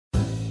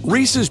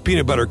Reese's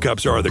peanut butter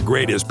cups are the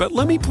greatest, but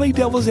let me play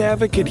devil's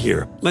advocate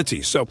here. Let's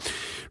see. So,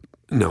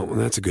 no,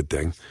 that's a good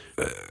thing.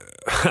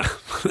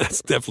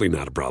 That's definitely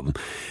not a problem.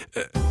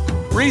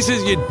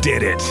 Reese's, you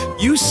did it.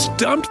 You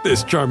stumped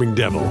this charming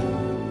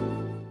devil.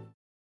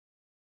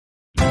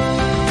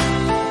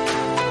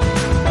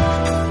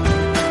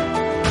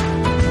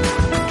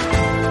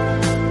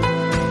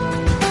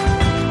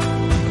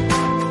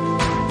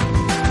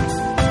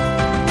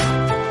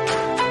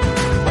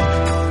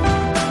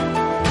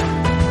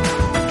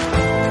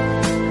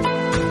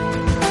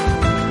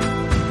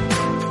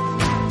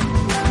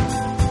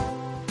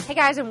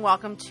 Guys, and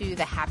welcome to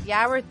the Happy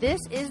Hour.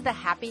 This is the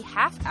Happy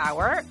Half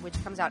Hour, which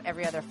comes out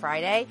every other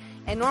Friday.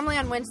 And normally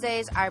on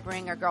Wednesdays, I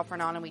bring a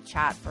girlfriend on and we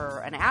chat for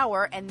an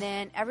hour. And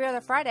then every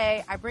other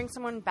Friday, I bring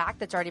someone back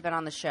that's already been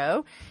on the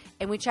show.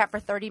 And we chat for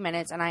 30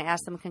 minutes and I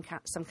ask them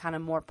some kind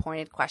of more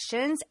pointed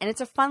questions. And it's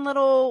a fun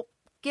little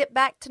get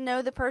back to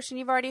know the person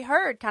you've already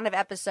heard kind of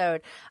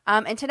episode.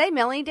 And today,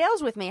 Melanie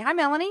Dale's with me. Hi,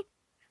 Melanie.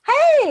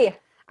 Hey!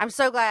 I'm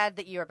so glad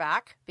that you're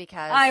back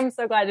because I'm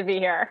so glad to be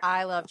here.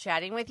 I love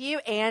chatting with you,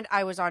 and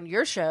I was on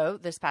your show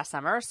this past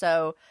summer,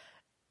 so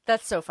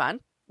that's so fun.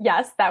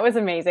 Yes, that was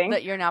amazing.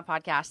 That you're now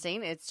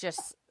podcasting. It's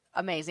just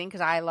amazing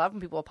because I love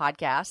when people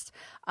podcast.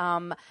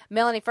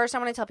 Melanie, first I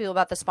want to tell people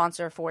about the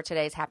sponsor for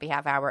today's Happy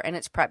Half Hour, and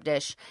it's Prep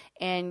Dish.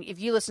 And if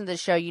you listen to the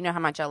show, you know how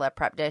much I love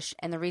Prep Dish,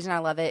 and the reason I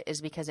love it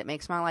is because it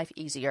makes my life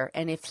easier.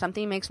 And if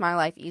something makes my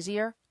life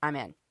easier, I'm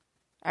in.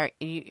 All right,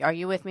 are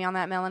you with me on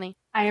that, Melanie?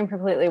 I am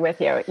completely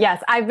with you.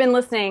 Yes, I've been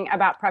listening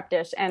about Prep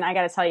Dish, and I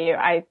got to tell you,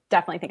 I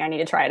definitely think I need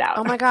to try it out.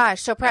 Oh my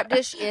gosh. So Prep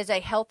Dish is a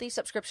healthy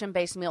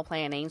subscription-based meal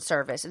planning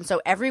service. And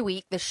so every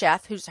week, the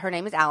chef, her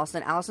name is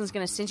Allison's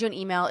going to send you an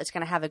email. It's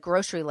going to have a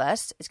grocery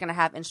list. It's going to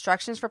have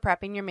instructions for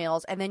prepping your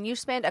meals. And then you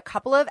spend a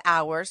couple of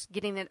hours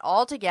getting it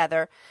all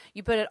together.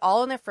 You put it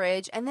all in the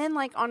fridge. And then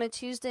like on a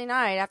Tuesday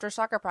night after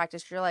soccer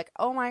practice, you're like,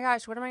 oh my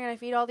gosh, what am I going to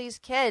feed all these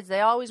kids?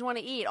 They always want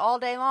to eat all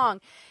day long.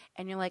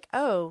 And you're like,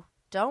 oh,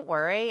 don't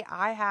worry,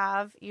 I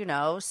have,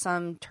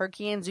 some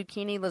turkey and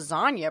zucchini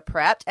lasagna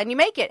prepped, and you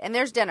make it, and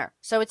there's dinner.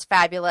 So it's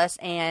fabulous,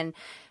 and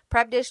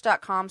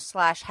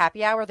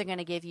prepdish.com/happy hour, they're going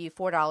to give you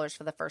 $4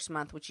 for the first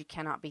month, which you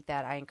cannot beat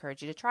that. I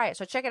encourage you to try it.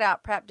 So check it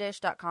out,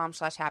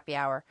 prepdish.com/happy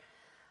hour.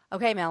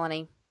 Okay,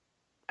 Melanie.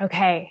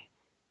 Okay.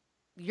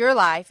 Your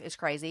life is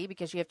crazy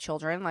because you have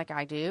children like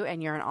I do,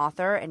 and you're an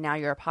author, and now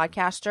you're a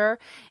podcaster,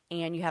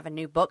 and you have a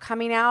new book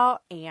coming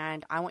out,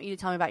 and I want you to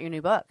tell me about your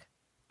new book.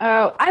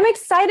 Oh, I'm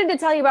excited to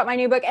tell you about my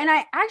new book. And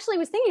I actually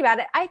was thinking about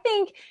it. I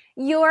think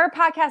your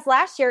podcast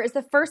last year is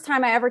the first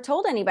time I ever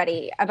told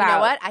anybody about. You know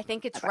what? I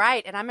think it's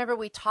right. And I remember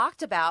we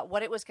talked about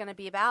what it was going to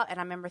be about. And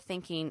I remember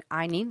thinking,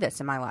 I need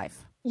this in my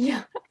life.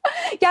 Yeah.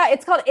 Yeah.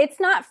 It's called It's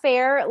Not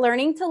Fair,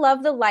 Learning to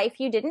Love the Life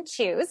You Didn't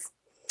Choose.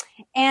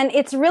 And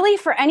it's really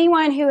for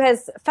anyone who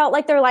has felt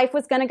like their life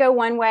was going to go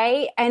one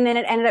way and then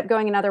it ended up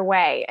going another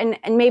way. And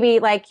maybe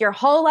like your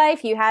whole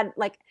life you had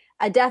like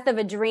a death of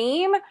a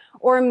dream,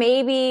 or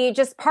maybe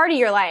just part of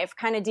your life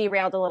kind of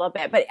derailed a little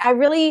bit. But I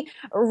really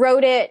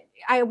wrote it.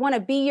 I want to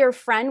be your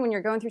friend when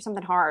you're going through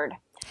something hard.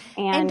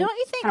 And don't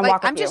you think,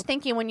 like, I'm just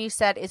thinking when you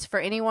said it's for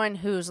anyone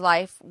whose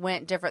life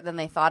went different than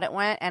they thought it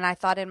went. And I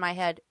thought in my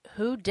head,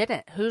 who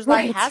didn't? Whose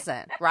life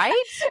hasn't, right?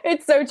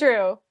 It's so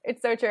true.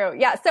 It's so true.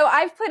 Yeah. So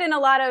I've put in a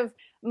lot of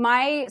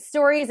my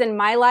stories in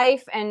my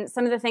life and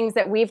some of the things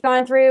that we've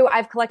gone through.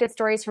 I've collected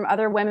stories from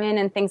other women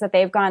and things that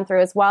they've gone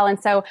through as well.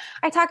 And so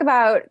I talk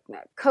about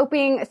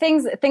coping,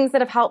 things that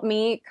have helped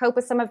me cope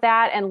with some of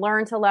that and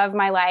learn to love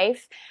my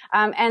life.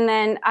 And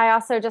then I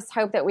also just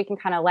hope that we can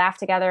kind of laugh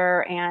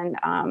together and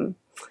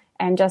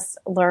just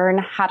learn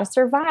how to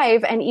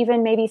survive and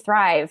even maybe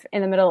thrive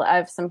in the middle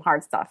of some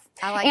hard stuff.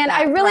 I like and that.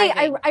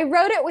 I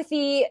wrote it with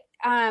the,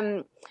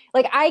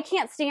 I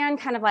can't stand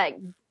kind of like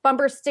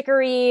bumper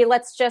stickery,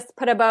 let's just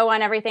put a bow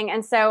on everything.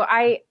 And so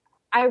I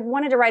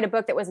wanted to write a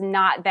book that was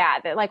not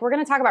that like, we're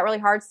going to talk about really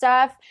hard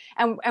stuff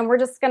and we're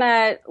just going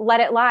to let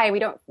it lie. We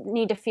don't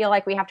need to feel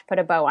like we have to put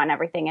a bow on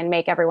everything and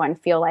make everyone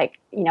feel like,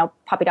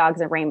 puppy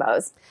dogs and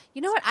rainbows.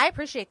 You know what? I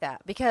appreciate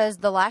that because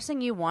the last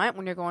thing you want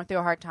when you're going through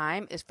a hard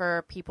time is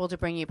for people to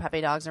bring you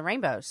puppy dogs and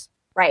rainbows.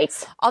 Right.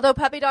 Although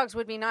puppy dogs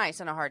would be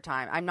nice in a hard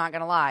time. I'm not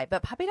going to lie,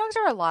 but puppy dogs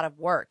are a lot of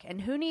work,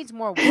 and who needs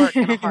more work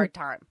in a hard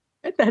time?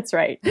 That's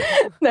right.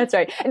 That's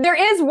right. There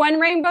is one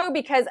rainbow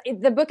because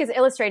the book is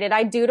illustrated.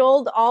 I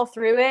doodled all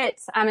through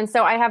it. And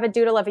so I have a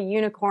doodle of a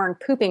unicorn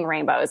pooping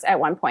rainbows at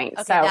one point.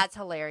 Okay, so that's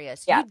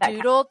hilarious. Yeah,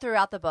 you doodled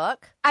throughout the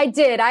book? I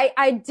did.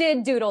 I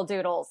did doodle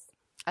doodles.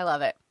 I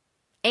love it.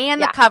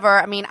 And the cover.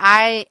 I mean,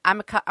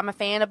 I'm a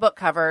fan of book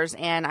covers,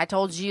 and I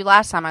told you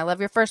last time I love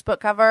your first book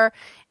cover,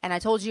 and I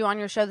told you on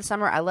your show this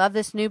summer I love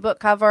this new book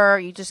cover.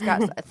 You just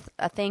got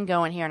a thing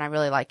going here, and I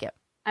really like it.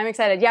 I'm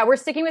excited. Yeah, we're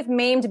sticking with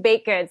maimed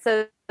baked goods.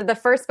 So the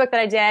first book that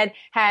I did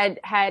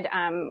had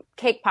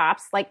cake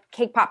pops, like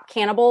cake pop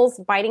cannibals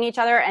biting each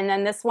other, and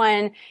then this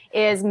one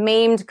is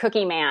maimed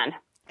Cookie Man.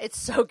 It's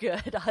so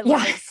good. I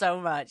love it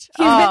so much.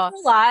 He's been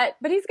through a lot,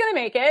 but he's gonna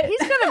make it.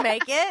 He's gonna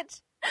make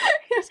it.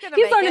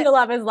 He's learning to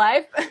love his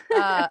life.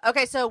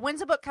 Okay, so when's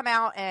the book come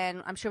out?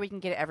 And I'm sure we can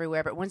get it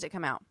everywhere, but when's it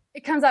come out?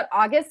 It comes out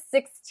August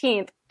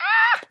 16th.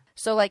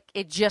 So like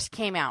it just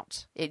came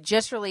out. It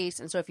just released.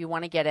 And so if you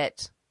want to get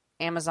it,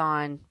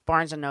 Amazon,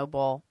 Barnes &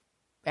 Noble,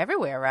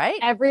 everywhere, right?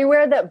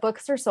 Everywhere that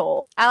books are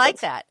sold. I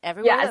like that.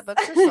 Everywhere that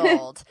books are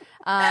sold.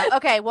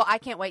 Okay, well, I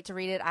can't wait to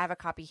read it. I have a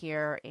copy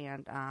here,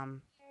 and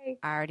I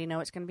already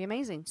know it's going to be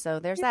amazing. So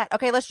there's that.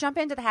 Okay, let's jump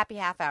into the happy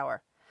half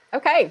hour.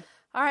 Okay.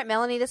 All right,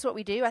 Melanie, this is what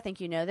we do. I think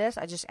you know this.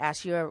 I just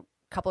ask you a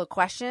couple of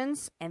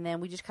questions, and then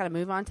we just kind of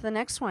move on to the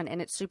next one,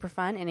 and it's super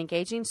fun and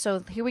engaging.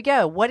 So here we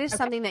go. What is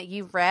something that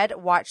you've read,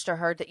 watched, or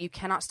heard that you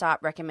cannot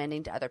stop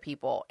recommending to other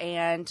people?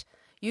 And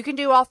you can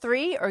do all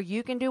three, or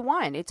you can do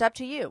one. It's up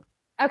to you.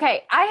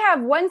 Okay, I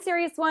have one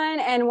serious one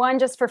and one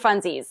just for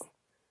funsies.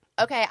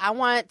 Okay, I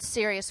want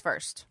serious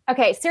first.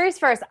 Okay, serious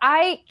first.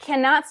 I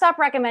cannot stop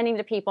recommending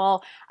to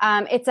people.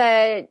 It's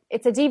a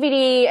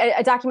DVD,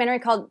 a documentary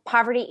called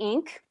Poverty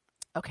Inc.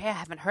 Okay, I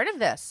haven't heard of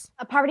this.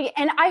 Poverty,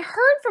 and I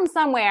heard from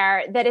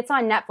somewhere that it's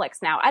on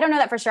Netflix now. I don't know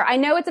that for sure. I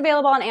know it's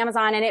available on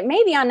Amazon, and it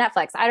may be on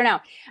Netflix. I don't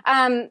know.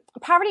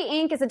 Poverty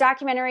Inc. is a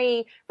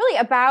documentary really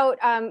about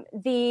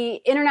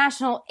the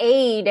international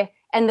aid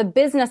and the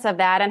business of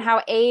that, and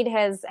how aid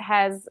has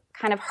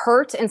kind of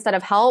hurt instead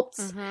of helped,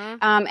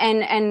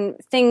 and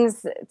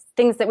things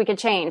that we could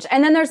change.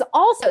 And then there's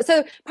also,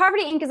 so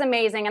Poverty Inc. is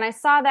amazing, and I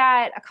saw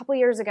that a couple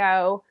years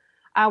ago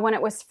when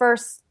it was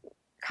first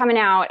coming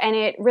out, and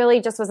it really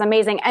just was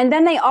amazing. And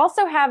then they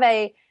also have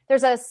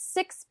there's a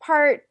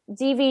 6-part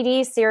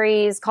DVD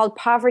series called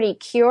Poverty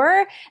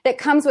Cure that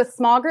comes with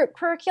small group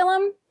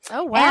curriculum.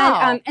 Oh,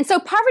 wow. And so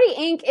Poverty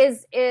Inc.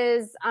 is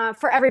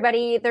for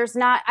everybody.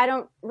 I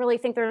don't really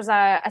think there's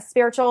a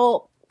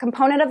spiritual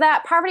component of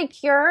that. Poverty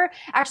Cure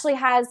actually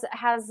has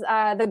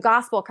the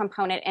gospel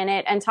component in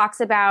it, and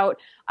talks about,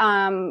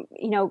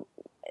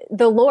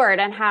 the Lord,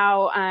 and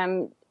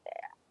how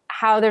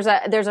there's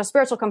a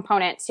spiritual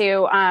component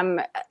to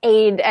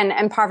aid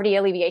and poverty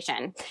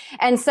alleviation.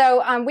 And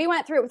so we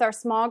went through it with our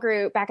small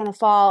group back in the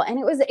fall, and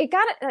it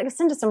got us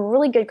into some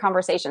really good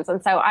conversations.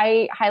 And so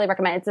I highly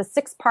recommend it. It's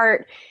a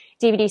 6-part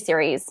DVD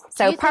series.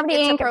 So Poverty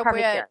Inc. and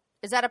Poverty Cure.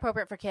 Is that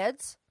appropriate for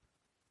kids?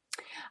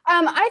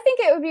 I think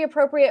it would be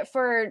appropriate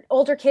for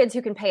older kids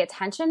who can pay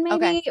attention,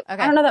 maybe. Okay.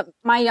 I don't know that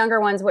my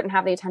younger ones wouldn't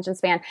have the attention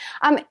span.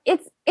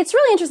 It's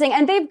really interesting.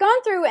 And they've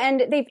gone through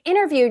and they've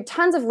interviewed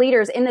tons of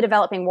leaders in the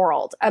developing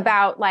world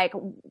about like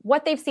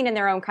what they've seen in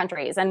their own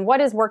countries and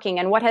what is working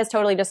and what has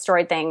totally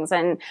destroyed things.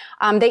 And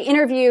they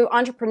interview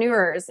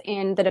entrepreneurs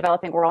in the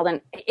developing world,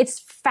 and it's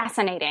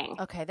fascinating.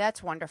 Okay,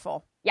 that's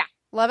wonderful. Yeah.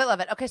 Love it, love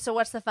it. Okay, so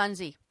what's the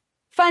funsie?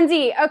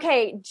 Funsie.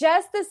 Okay,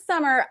 just this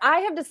summer, I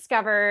have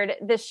discovered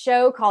this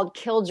show called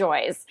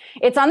Killjoys.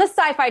 It's on the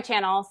Sci-Fi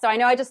Channel, so I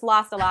know I just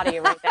lost a lot of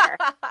you right there.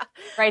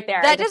 Right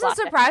there. That doesn't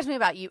surprise me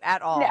about you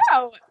at all.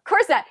 No, of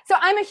course not. So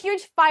I'm a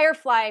huge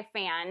Firefly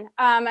fan,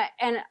 and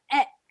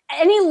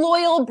any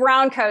loyal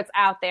browncoats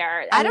out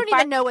there. I don't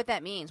even know what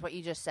that means, what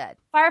you just said.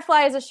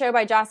 Firefly is a show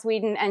by Joss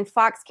Whedon, and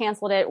Fox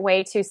canceled it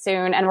way too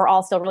soon, and we're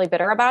all still really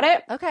bitter about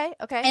it. Okay.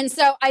 And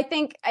so I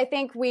think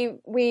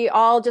we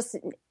all just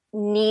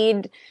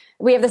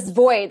we have this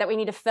void that we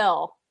need to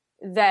fill,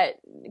 that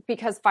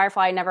because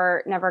Firefly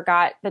never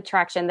got the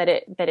traction that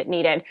it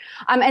needed.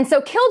 And so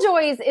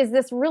Killjoys is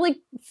this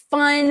really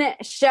fun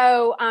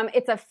show.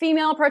 It's a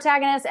female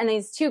protagonist and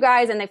these two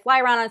guys, and they fly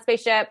around on a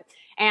spaceship,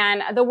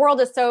 and the world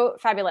is so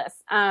fabulous.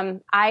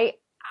 I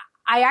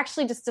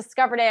actually just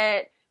discovered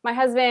it. My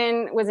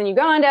husband was in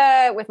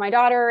Uganda with my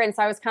daughter, and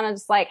so I was kind of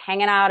just like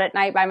hanging out at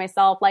night by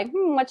myself, like,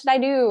 what should I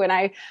do? And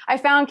I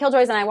found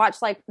Killjoys, and I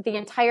watched like the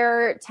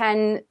entire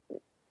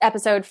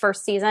 10-episode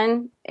first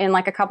season in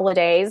like a couple of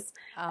days.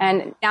 Oh.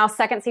 And now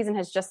second season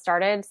has just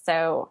started,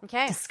 so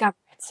discover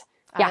it.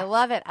 Yeah. I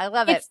love it.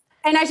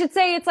 And I should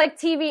say it's like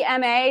TV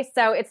MA,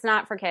 so it's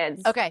not for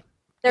kids. Okay.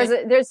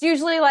 There's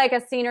usually like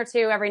a scene or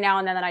two every now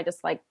and then that I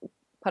just like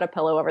put a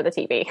pillow over the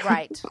TV.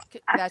 Right.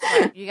 That's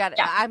right. You got it.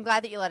 Yeah. I'm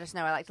glad that you let us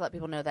know. I like to let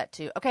people know that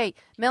too. Okay,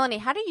 Melanie,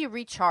 how do you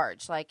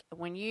recharge? Like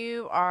when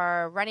you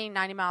are running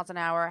 90 miles an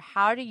hour,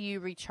 how do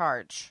you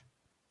recharge?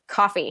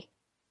 Coffee.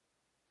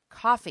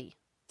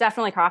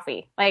 Definitely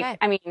coffee. Like, okay.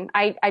 I mean,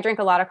 I drink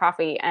a lot of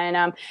coffee,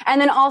 and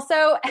then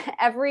also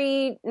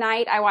every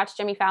night I watch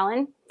Jimmy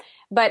Fallon,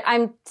 but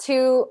I'm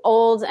too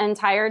old and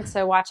tired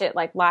to watch it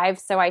like live.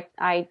 So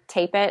I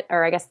tape it,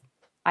 or I guess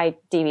I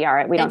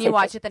DVR it. And you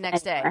watch it the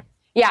next day.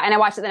 Yeah, and I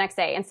watched it the next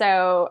day. And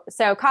so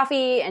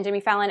coffee and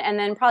Jimmy Fallon, and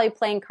then probably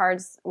playing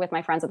cards with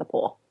my friends at the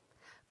pool.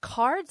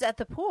 Cards at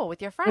the pool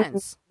with your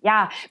friends?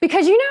 Yeah,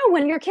 because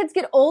when your kids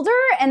get older,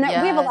 and we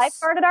have a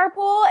lifeguard at our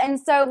pool, and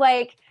so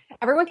like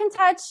everyone can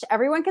touch,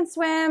 everyone can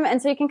swim,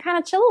 and so you can kind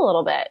of chill a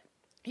little bit.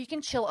 You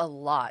can chill a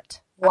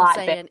lot. I'm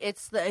saying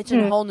it's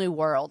a whole new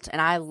world,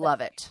 and I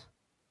love it.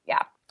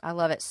 Yeah. I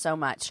love it so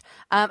much.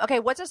 Okay,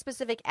 what's a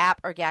specific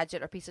app or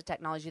gadget or piece of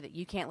technology that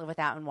you can't live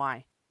without, and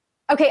why?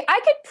 Okay,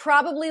 I could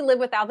probably live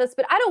without this,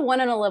 but I don't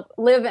want to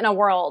live in a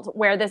world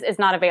where this is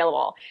not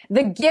available.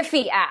 The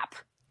Giphy app.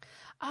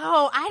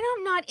 Oh,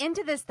 I'm not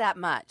into this that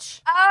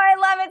much. Oh, I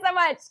love it so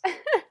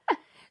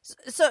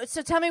much.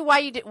 So tell me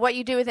why what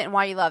you do with it and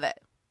why you love it.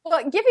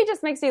 Well, Giphy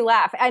just makes me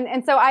laugh,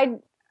 and so I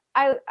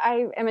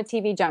am a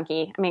TV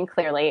junkie. I mean,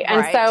 clearly, and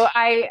Right. so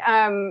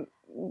I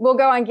will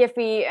go on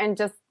Giphy and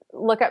just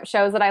look up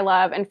shows that I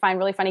love and find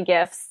really funny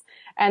GIFs,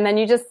 and then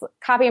you just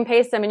copy and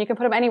paste them, and you can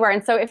put them anywhere.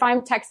 And so if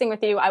I'm texting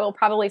with you, I will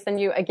probably send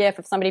you a GIF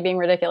of somebody being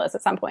ridiculous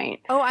at some point.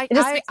 Oh,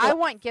 I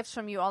want gifts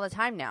from you all the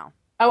time now.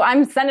 Oh,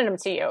 I'm sending them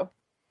to you.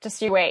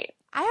 Just you wait.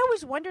 I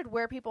always wondered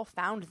where people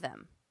found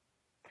them.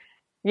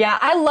 Yeah,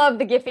 I love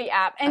the Giphy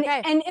app. And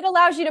Okay. and it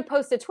allows you to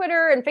post to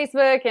Twitter and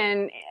Facebook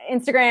and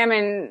Instagram,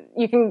 and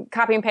you can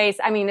copy and paste.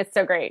 I mean, it's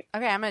so great.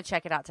 Okay, I'm going to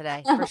check it out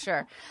today for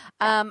sure.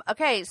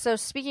 Okay, so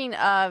speaking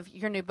of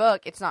your new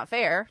book, It's Not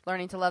Fair,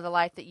 Learning to Love the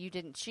Life That You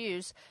Didn't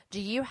Choose, do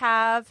you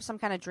have some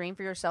kind of dream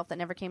for yourself that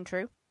never came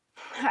true?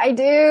 I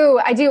do.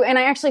 And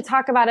I actually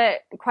talk about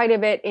it quite a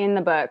bit in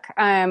the book.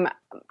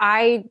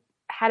 I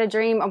had a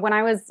dream when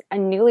I was a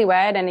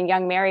newlywed and a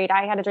young married.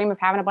 I had a dream of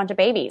having a bunch of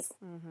babies.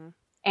 Mm-hmm.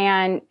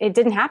 And it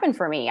didn't happen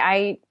for me.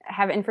 I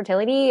have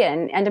infertility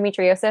and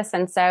endometriosis.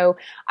 And so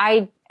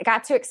I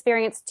got to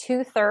experience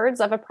 2/3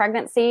 of a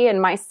pregnancy,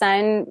 and my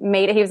son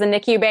made it. He was a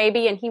NICU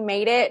baby and he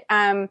made it.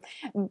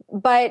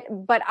 But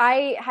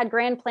I had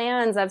grand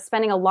plans of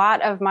spending a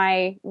lot of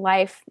my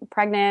life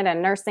pregnant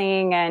and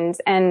nursing,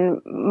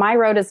 and my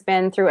road has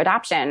been through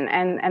adoption,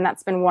 and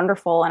that's been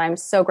wonderful. And I'm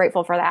so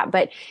grateful for that.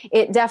 But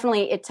it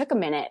took a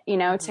minute,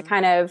 to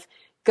kind of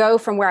go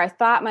from where I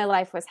thought my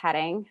life was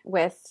heading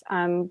with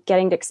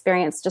getting to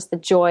experience just the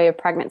joy of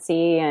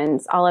pregnancy and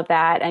all of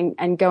that,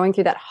 and going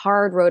through that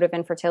hard road of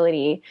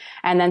infertility,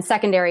 and then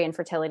secondary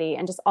infertility,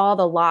 and just all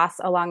the loss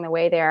along the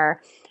way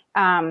there.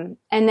 And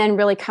then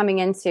really coming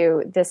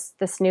into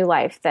this new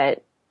life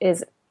that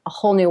is a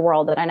whole new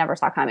world that I never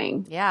saw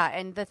coming. Yeah,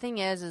 and the thing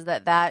is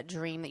that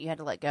dream that you had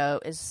to let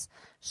go is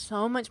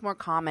so much more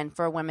common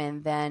for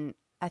women than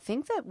I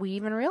think that we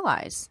even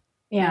realize.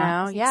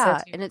 Yeah.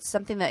 Yeah. And it's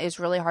something that is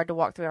really hard to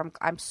walk through.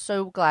 I'm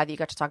so glad that you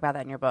got to talk about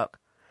that in your book.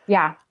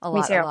 Yeah. A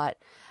me lot.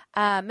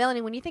 too.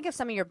 Melanie, when you think of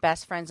some of your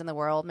best friends in the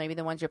world, maybe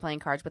the ones you're playing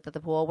cards with at the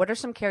pool, what are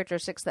some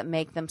characteristics that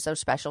make them so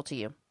special to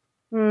you?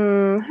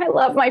 I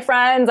love my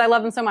friends. I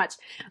love them so much.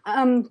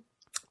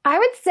 I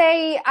would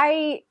say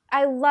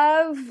I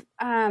love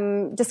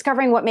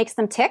discovering what makes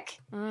them tick.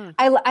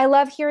 I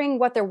love hearing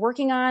what they're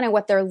working on and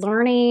what they're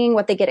learning,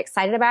 what they get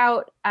excited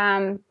about.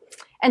 And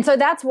so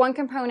that's one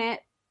component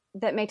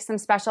that makes them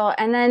special.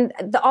 And then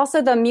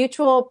also the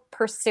mutual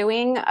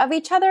pursuing of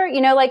each other.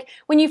 Like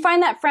when you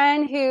find that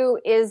friend who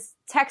is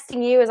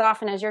texting you as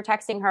often as you're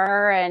texting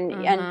her,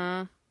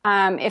 and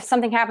if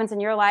something happens in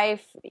your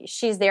life,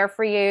 she's there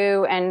for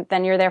you, and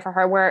then you're there for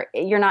her, where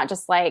you're not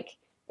just like,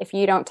 if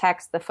you don't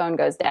text, the phone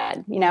goes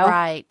dead,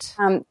 Right.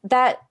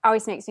 That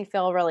always makes me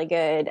feel really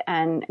good,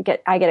 and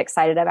I get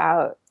excited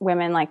about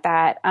women like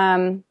that.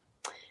 And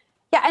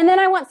then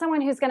I want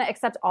someone who's going to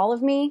accept all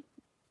of me,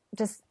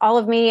 just all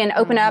of me, and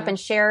open up and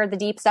share the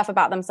deep stuff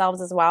about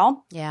themselves as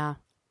well. Yeah.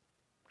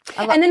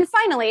 And then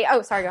finally,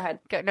 sorry, go ahead.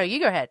 No, you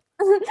go ahead.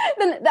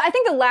 Then I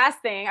think the last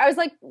thing, I was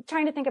like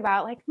trying to think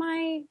about, like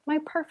my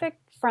perfect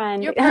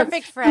friend. Your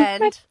perfect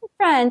friend. My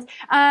perfect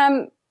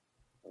friend.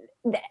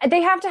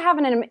 They have to have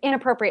an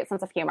inappropriate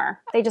sense of humor.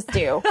 They just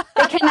do.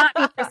 They cannot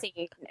be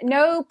prissy.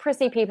 No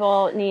prissy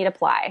people need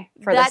apply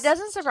for this. That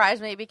doesn't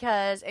surprise me,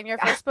 because in your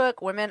first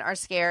book, Women Are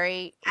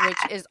Scary,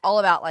 which is all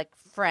about like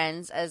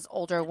friends as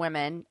older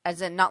women,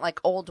 as in not like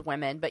old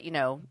women, but you're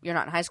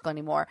not in high school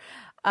anymore.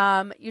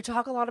 You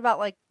talk a lot about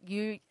like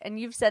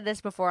you've said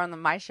this before on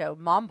my show,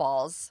 mom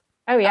balls.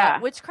 Oh yeah.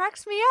 Which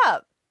cracks me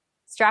up.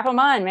 Strap them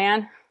on,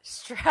 man.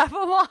 Strap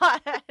them on.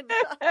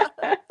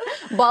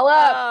 Ball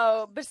up.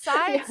 Oh,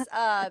 besides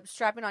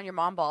strapping on your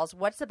mom balls,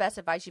 what's the best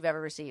advice you've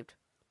ever received?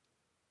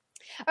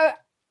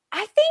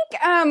 I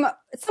think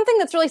something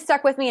that's really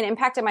stuck with me and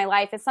impacted my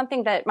life is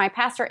something that my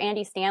pastor,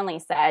 Andy Stanley,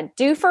 said: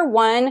 do for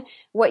one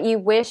what you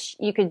wish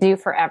you could do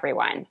for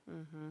everyone.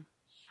 Mm-hmm.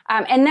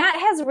 And that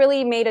has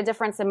really made a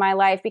difference in my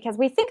life, because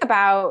we think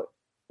about,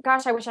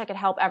 gosh, I wish I could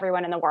help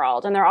everyone in the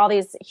world. And there are all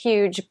these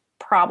huge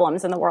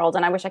problems in the world,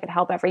 and I wish I could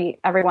help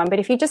everyone. But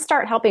if you just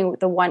start helping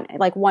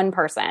one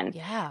person,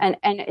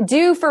 and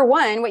do for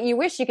one what you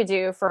wish you could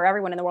do for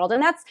everyone in the world.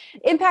 And that's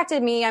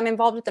impacted me. I'm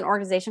involved with an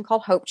organization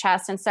called Hope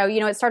Chest. And so,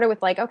 it started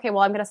with like, okay,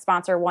 well, I'm going to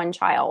sponsor one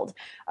child.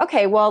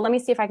 Okay, well, let me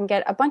see if I can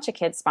get a bunch of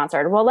kids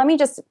sponsored. Well, let me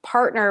just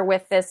partner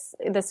with this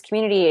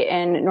community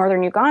in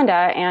northern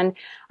Uganda. And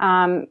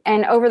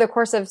over the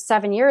course of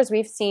 7 years,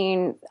 we've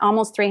seen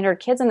almost 300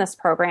 kids in this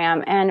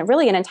program, and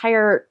really an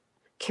entire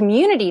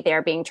community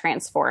there being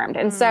transformed.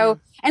 And so,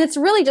 and it's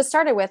really just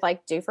started with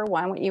like, do for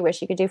one what you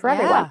wish you could do for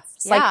everyone.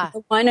 It's like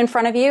the one in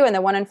front of you, and the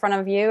one in front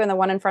of you, and the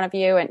one in front of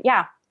you. And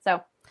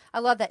so. I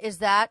love that. Is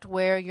that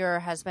where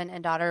your husband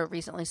and daughter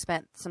recently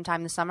spent some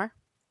time this summer?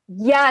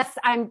 Yes.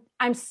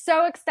 I'm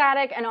so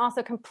ecstatic and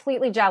also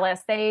completely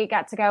jealous. They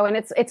got to go, and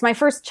it's my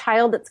first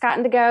child that's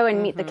gotten to go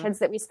and meet the kids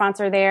that we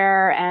sponsor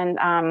there.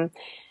 And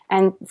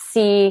and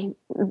see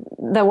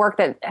the work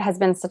that has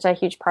been such a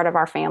huge part of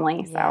our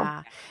family. So,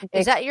 Yeah.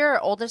 Is that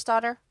your oldest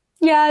daughter?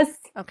 yes.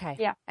 Okay.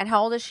 Yeah. And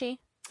how old is she?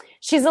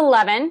 She's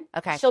 11.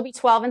 Okay. She'll be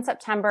 12 in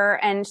September.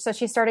 And so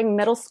she's starting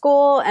middle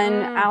school. And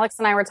Alex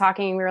and I were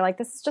talking. We were like,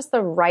 this is just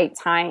the right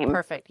time.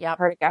 Perfect. Yep.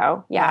 For her to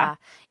go. Yeah.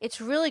 It's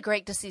really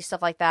great to see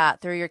stuff like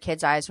that through your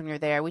kids' eyes when you're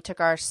there. We took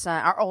our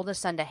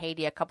oldest son to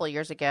Haiti a couple of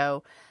years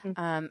ago.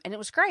 And it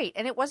was great.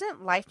 And it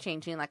wasn't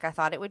life-changing like I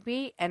thought it would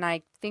be. And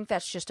I think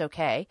that's just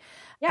okay.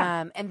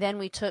 Yeah. And then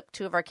we took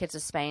 2 of our kids to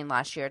Spain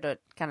last year to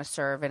kind of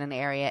serve in an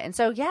area. And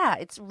so, yeah,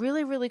 it's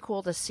really, really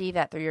cool to see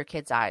that through your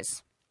kids'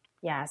 eyes.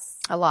 Yes.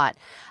 A lot.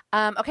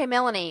 Okay,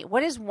 Melanie,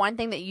 what is one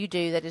thing that you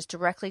do that is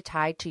directly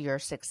tied to your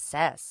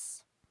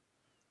success?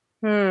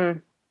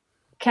 Can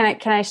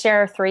I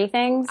share 3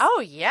 things?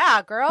 Oh,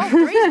 yeah, girl.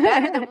 3 is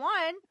better than 1.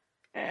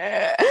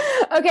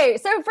 Okay.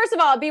 So first of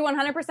all, be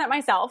 100%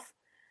 myself.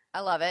 I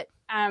love it.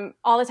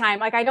 All the time.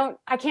 Like I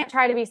can't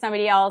try to be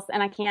somebody else,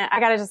 and I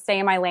got to just stay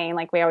in my lane.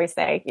 Like we always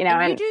say, you know,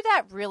 and you do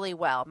that really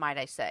well, might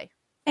I say.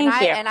 Thank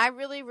you. And I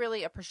really,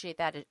 really appreciate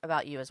that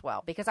about you as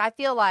well, because I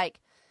feel like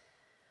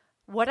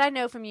what I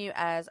know from you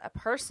as a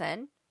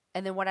person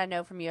and then what I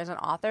know from you as an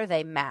author,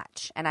 they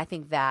match. And I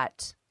think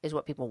that is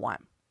what people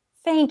want.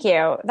 Thank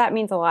you. That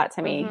means a lot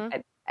to me.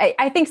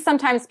 I think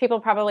sometimes people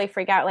probably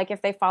freak out, like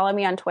if they follow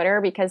me on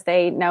Twitter because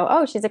they know,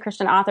 oh, she's a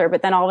Christian author,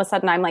 but then all of a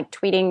sudden I'm like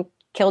tweeting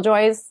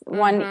Killjoys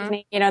one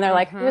evening, you know, they're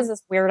like, who is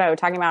this weirdo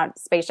talking about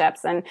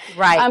spaceships? And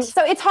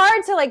so it's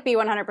hard to like be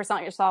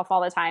 100% yourself all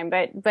the time,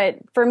 but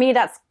for me,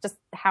 that's just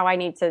how I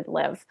need to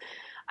live.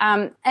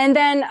 And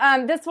then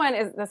this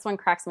one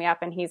cracks me up,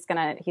 and he's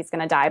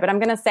gonna die. But I'm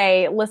gonna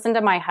say, listen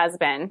to my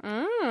husband,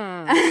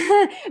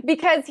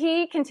 because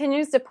he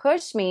continues to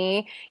push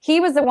me. He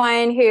was the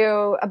one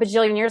who a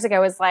bajillion years ago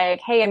was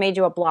like, "Hey, I made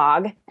you a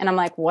blog," and I'm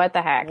like, "What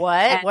the heck?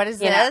 What is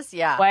this?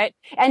 Yeah, what?"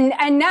 And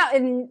now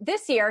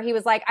this year he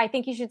was like, "I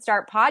think you should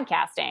start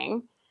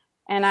podcasting."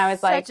 And I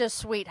was like, such a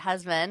sweet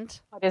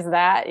husband. What is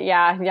that?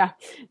 Yeah.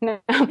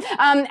 No.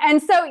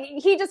 And so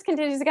he just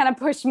continues to kind of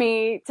push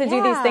me to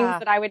do these things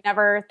that I would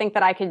never think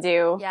that I could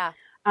do. Yeah.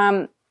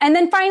 And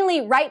then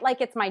finally write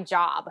like it's my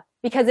job,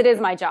 because it is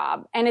my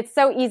job. And it's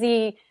so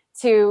easy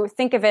to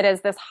think of it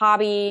as this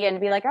hobby and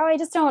be like, oh, I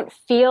just don't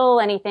feel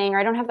anything, or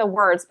I don't have the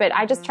words, but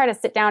I just try to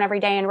sit down every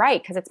day and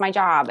write because it's my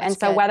job. That's and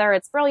so good. Whether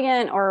it's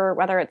brilliant or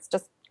whether it's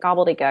just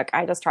gobbledygook,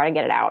 I just try to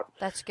get it out.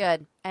 That's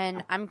good.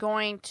 And I'm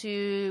going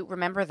to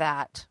remember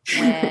that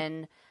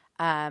when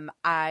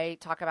I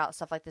talk about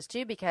stuff like this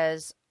too,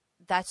 because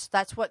that's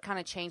what kind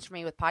of changed for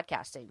me with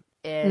podcasting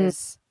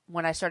is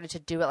when I started to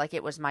do it like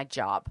it was my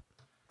job.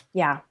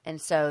 Yeah.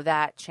 And so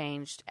that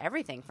changed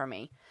everything for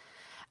me.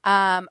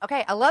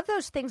 Okay. I love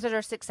those things that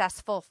are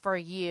successful for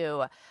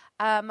you.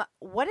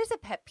 What is a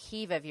pet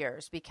peeve of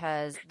yours?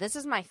 Because this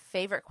is my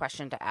favorite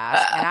question to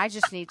ask, and I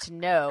just need to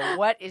know,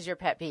 what is your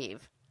pet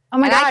peeve? Oh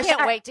my gosh. I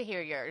can't wait to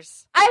hear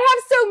yours. I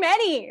have so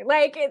many.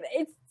 Like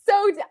it's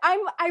so,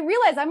 I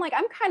realize I'm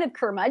kind of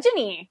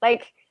curmudgeon-y.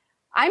 Like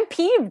I'm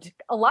peeved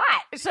a lot.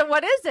 So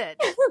what is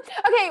it?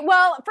 Okay.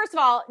 Well, first of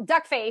all,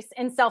 duck face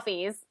in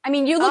selfies. I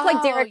mean, you look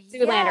like Derek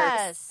Zoolander.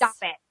 Yes. Stop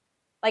it.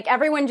 Like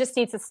everyone just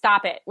needs to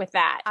stop it with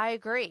that. I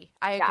agree.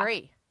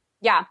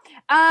 Yeah.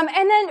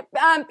 And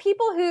then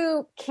people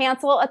who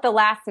cancel at the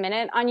last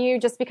minute on you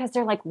just because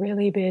they're like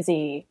really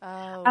busy.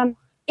 Oh.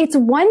 It's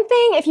one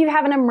thing if you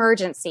have an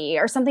emergency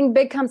or something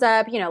big comes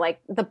up, you know, like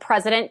the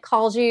president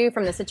calls you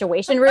from the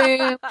Situation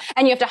Room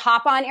and you have to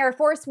hop on Air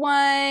Force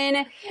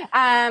One.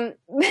 But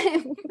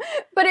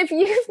if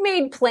you've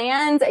made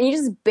plans and you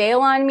just bail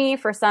on me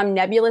for some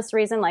nebulous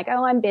reason, like,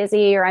 oh, I'm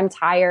busy or I'm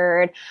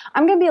tired,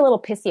 I'm going to be a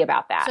little pissy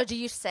about that. So do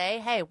you say,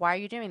 hey, why are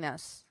you doing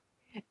this?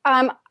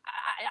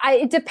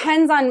 It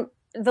depends on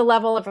the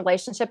level of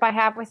relationship I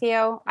have with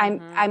you.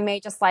 I may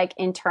just like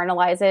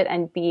internalize it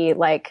and be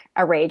like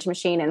a rage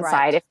machine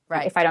inside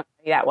if I don't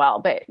know you that well.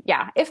 But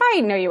yeah, if I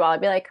know you well,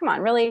 I'd be like, come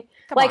on, really?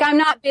 Come on. I'm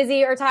not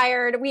busy or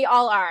tired. We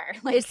all are.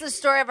 Like, it's the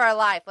story of our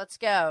life. Let's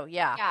go.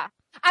 Yeah. Yeah.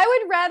 I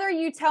would rather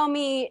you tell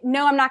me,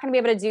 no, I'm not going to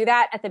be able to do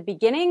that at the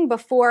beginning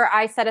before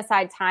I set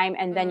aside time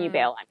and then you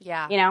bail on me.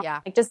 Yeah. You know,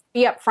 like just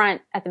be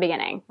upfront at the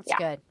beginning.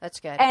 That's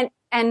good.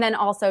 And then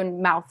also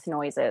mouth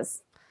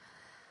noises.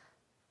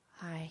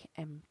 I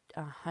am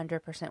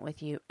 100%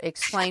 with you.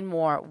 Explain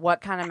more.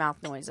 What kind of mouth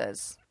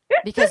noises?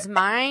 Because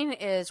mine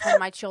is when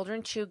my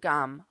children chew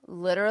gum,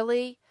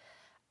 literally,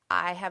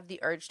 I have the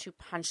urge to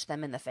punch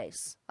them in the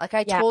face. Like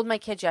I told my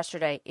kids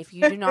yesterday, if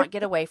you do not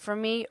get away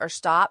from me or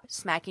stop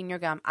smacking your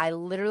gum, I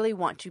literally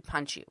want to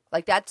punch you.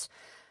 Like that's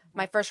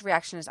my first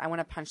reaction is I want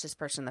to punch this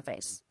person in the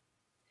face.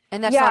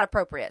 And that's not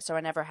appropriate. So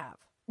I never have.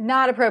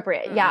 Not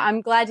appropriate. Mm-hmm. Yeah.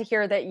 I'm glad to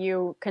hear that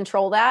you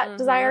control that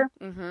desire.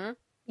 Mm-hmm.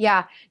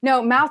 Yeah.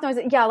 No, mouth noise.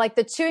 Yeah. Like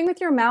the chewing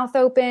with your mouth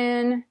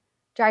open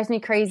drives me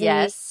crazy.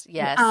 Yes.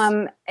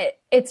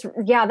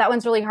 That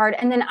one's really hard.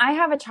 And then I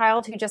have a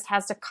child who just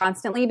has to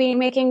constantly be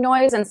making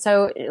noise. And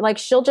so like,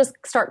 she'll just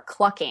start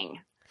clucking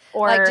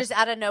or like just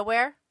out of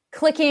nowhere.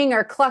 clicking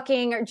or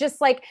clucking or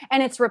just like,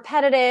 and it's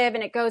repetitive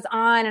and it goes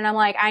on. And I'm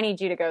like, I need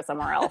you to go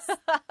somewhere else.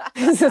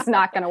 This is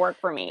not going to work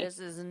for me. This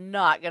is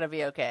not going to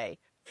be okay.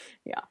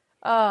 Yeah.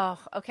 Oh,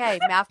 okay.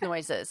 Mouth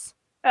noises.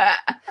 I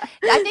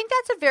think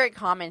that's a very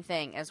common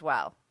thing as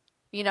well.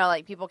 You know,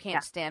 like people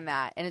can't stand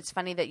that. And it's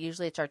funny that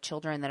usually it's our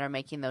children that are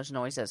making those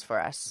noises for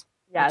us,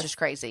 which is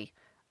crazy.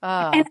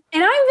 Oh. And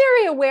I'm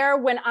very aware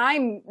when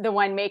I'm the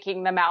one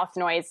making the mouth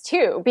noise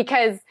too,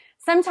 because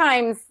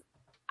sometimes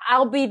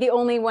I'll be the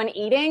only one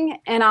eating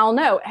and I'll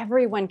know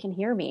everyone can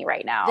hear me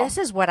right now. This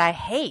is what I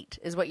hate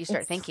is what you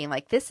start thinking.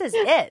 Like, this is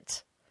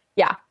it.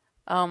 Yeah.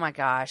 Oh my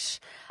gosh.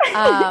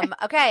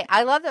 Okay.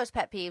 I love those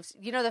pet peeves.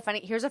 You know,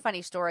 here's a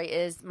funny story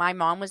is my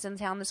mom was in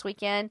town this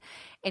weekend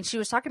and she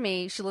was talking to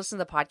me. She listened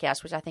to the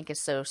podcast, which I think is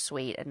so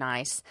sweet and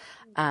nice.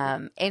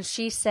 And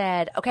she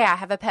said, okay, I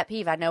have a pet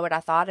peeve. I know what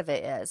I thought of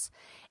it is.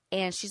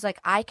 And she's like,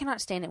 I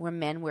cannot stand it when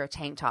men wear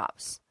tank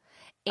tops.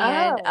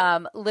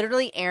 And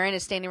literally Aaron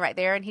is standing right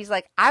there and he's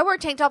like, I wear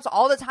tank tops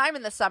all the time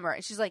in the summer.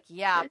 And she's like,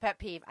 yeah, pet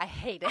peeve. I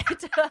hate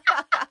it.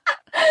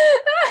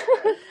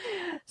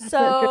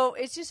 So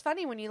it's just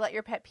funny when you let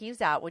your pet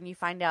peeves out, when you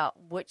find out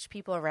which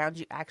people around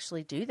you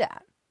actually do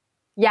that.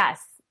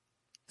 Yes.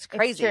 It's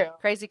crazy.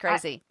 It's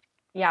crazy.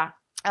 Yeah.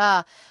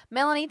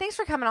 Melanie, thanks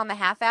for coming on the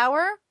half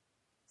hour.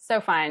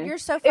 So fun. You're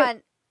so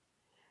fun.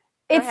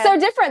 It's so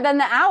different than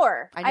the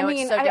hour. I know, mean,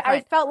 it's so different.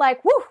 I felt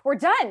like, whew, we're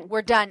done.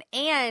 We're done.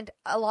 And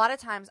a lot of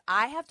times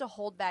I have to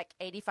hold back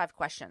 85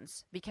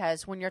 questions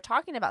because when you're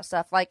talking about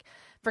stuff like,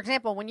 for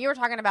example, when you were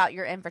talking about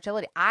your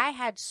infertility, I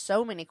had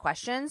so many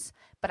questions,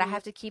 but I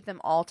have to keep them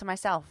all to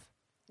myself.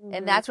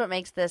 And that's what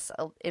makes this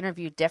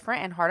interview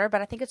different and harder.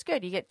 But I think it's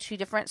good. You get two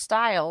different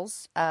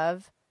styles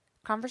of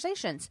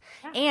conversations.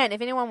 Yeah. And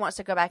if anyone wants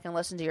to go back and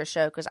listen to your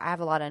show, because I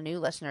have a lot of new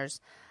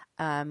listeners,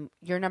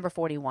 you're number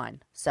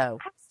 41. So I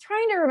was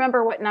trying to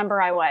remember what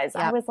number I was.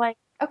 Yep. I was like,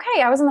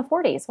 okay, I was in the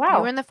 40s. Wow.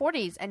 You were in the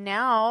 40s. And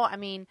now, I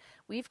mean,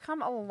 we've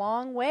come a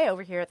long way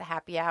over here at the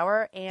happy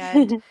hour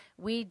and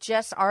we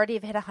just already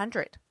have hit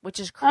 100, which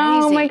is crazy.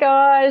 Oh my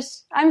gosh.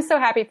 I'm so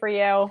happy for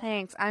you.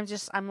 Thanks. I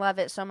love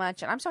it so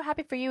much. And I'm so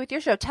happy for you with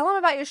your show. Tell them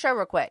about your show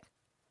real quick.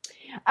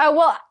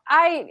 Well,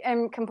 I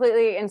am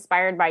completely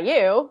inspired by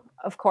you,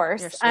 of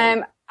course.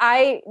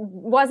 I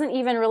wasn't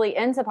even really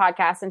into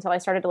podcasts until I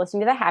started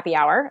listening to the happy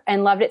hour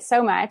and loved it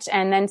so much.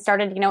 And then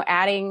started,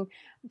 adding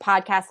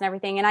podcasts and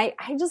everything. And I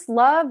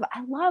love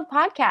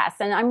podcasts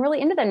and I'm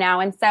really into them now.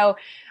 And so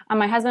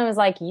my husband was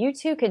like, you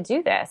two could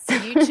do this.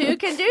 You two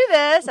can do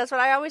this. That's what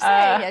I always say.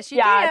 Yes,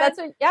 you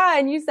can.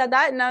 And you said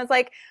that. And I was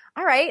like,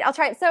 all right, I'll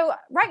try it. So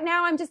right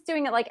now I'm just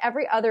doing it like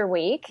every other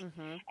week.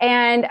 Mm-hmm.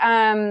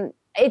 And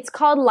it's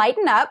called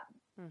Lighten Up.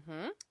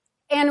 Mm-hmm.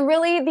 And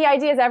really the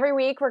idea is every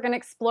week we're going to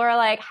explore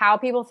like how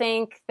people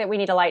think that we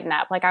need to lighten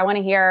up. Like I want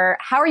to hear,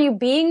 how are you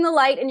being the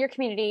light in your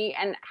community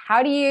and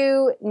how do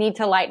you need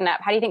to lighten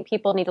up? How do you think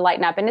people need to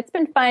lighten up? And it's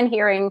been fun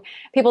hearing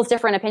people's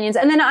different opinions.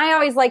 And then I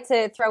always like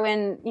to throw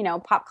in,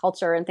 pop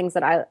culture and things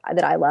that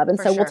I love. And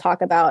we'll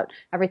talk about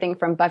everything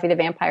from Buffy the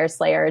Vampire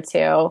Slayer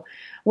to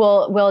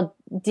we'll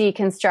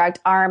deconstruct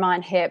arm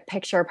on hip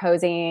picture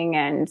posing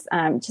and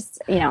just,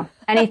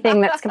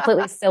 anything that's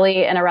completely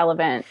silly and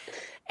irrelevant.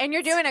 And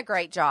you're doing a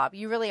great job.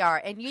 You really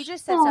are. And you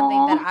just said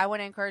something that I want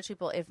to encourage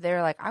people if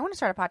they're like, I want to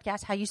start a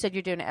podcast, how you said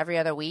you're doing it every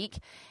other week.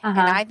 And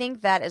I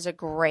think that is a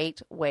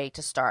great way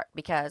to start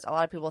because a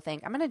lot of people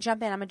think, I'm going to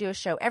jump in, I'm going to do a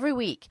show every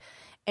week.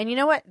 And you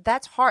know what?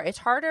 That's hard. It's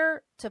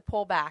harder to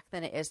pull back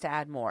than it is to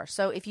add more.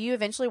 So if you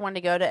eventually wanted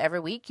to go to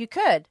every week, you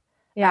could.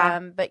 Yeah.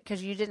 But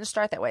because you didn't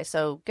start that way.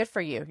 So good for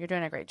you. You're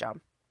doing a great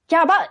job.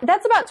 Yeah,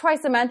 that's about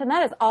twice a month. And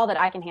that is all that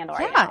I can handle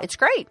right now. Yeah, it's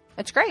great.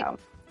 It's great.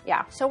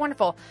 Yeah. So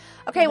wonderful.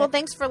 Okay. Well,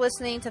 thanks for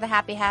listening to the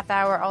Happy Half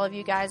Hour, all of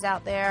you guys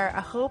out there.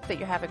 I hope that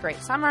you have a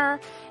great summer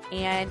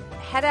and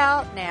head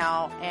out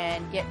now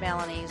and get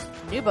Melanie's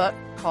new book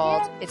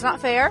called It's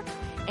Not Fair.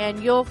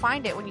 And you'll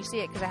find it when you see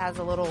it because it has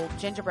a little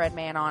gingerbread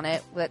man on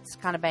it that's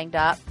kind of banged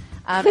up.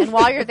 And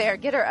while you're there,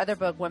 get her other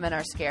book, Women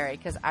Are Scary,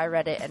 because I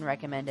read it and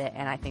recommend it.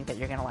 And I think that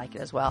you're going to like it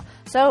as well.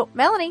 So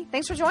Melanie,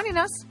 thanks for joining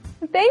us.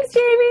 Thanks,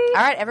 Jamie.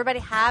 All right. Everybody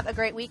have a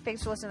great week.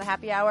 Thanks for listening to the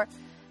Happy Hour.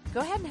 Go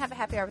ahead and have a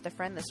happy hour with a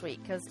friend this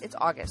week because it's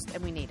August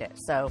and we need it.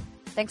 So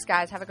thanks,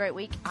 guys. Have a great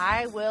week.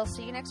 I will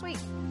see you next week.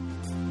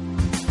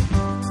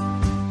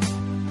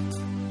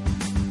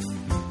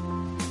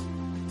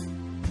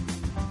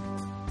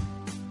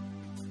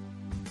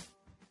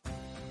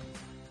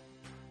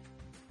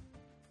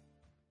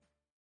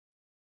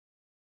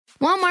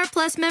 Walmart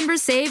Plus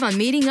members save on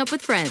meeting up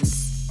with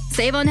friends.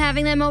 Save on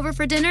having them over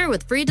for dinner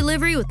with free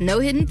delivery with no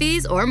hidden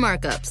fees or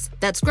markups.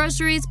 That's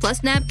groceries,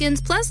 plus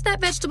napkins, plus that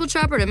vegetable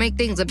chopper to make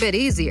things a bit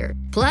easier.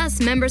 Plus,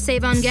 members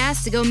save on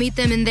gas to go meet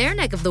them in their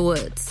neck of the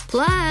woods.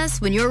 Plus,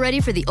 when you're ready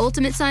for the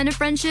ultimate sign of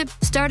friendship,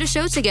 start a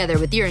show together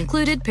with your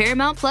included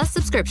Paramount Plus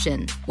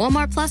subscription.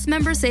 Walmart Plus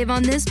members save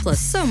on this plus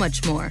so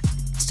much more.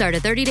 Start a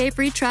 30-day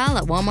free trial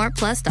at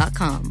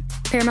walmartplus.com.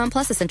 Paramount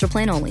Plus Essential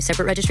Plan only.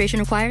 Separate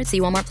registration required. See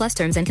Walmart Plus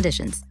terms and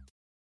conditions.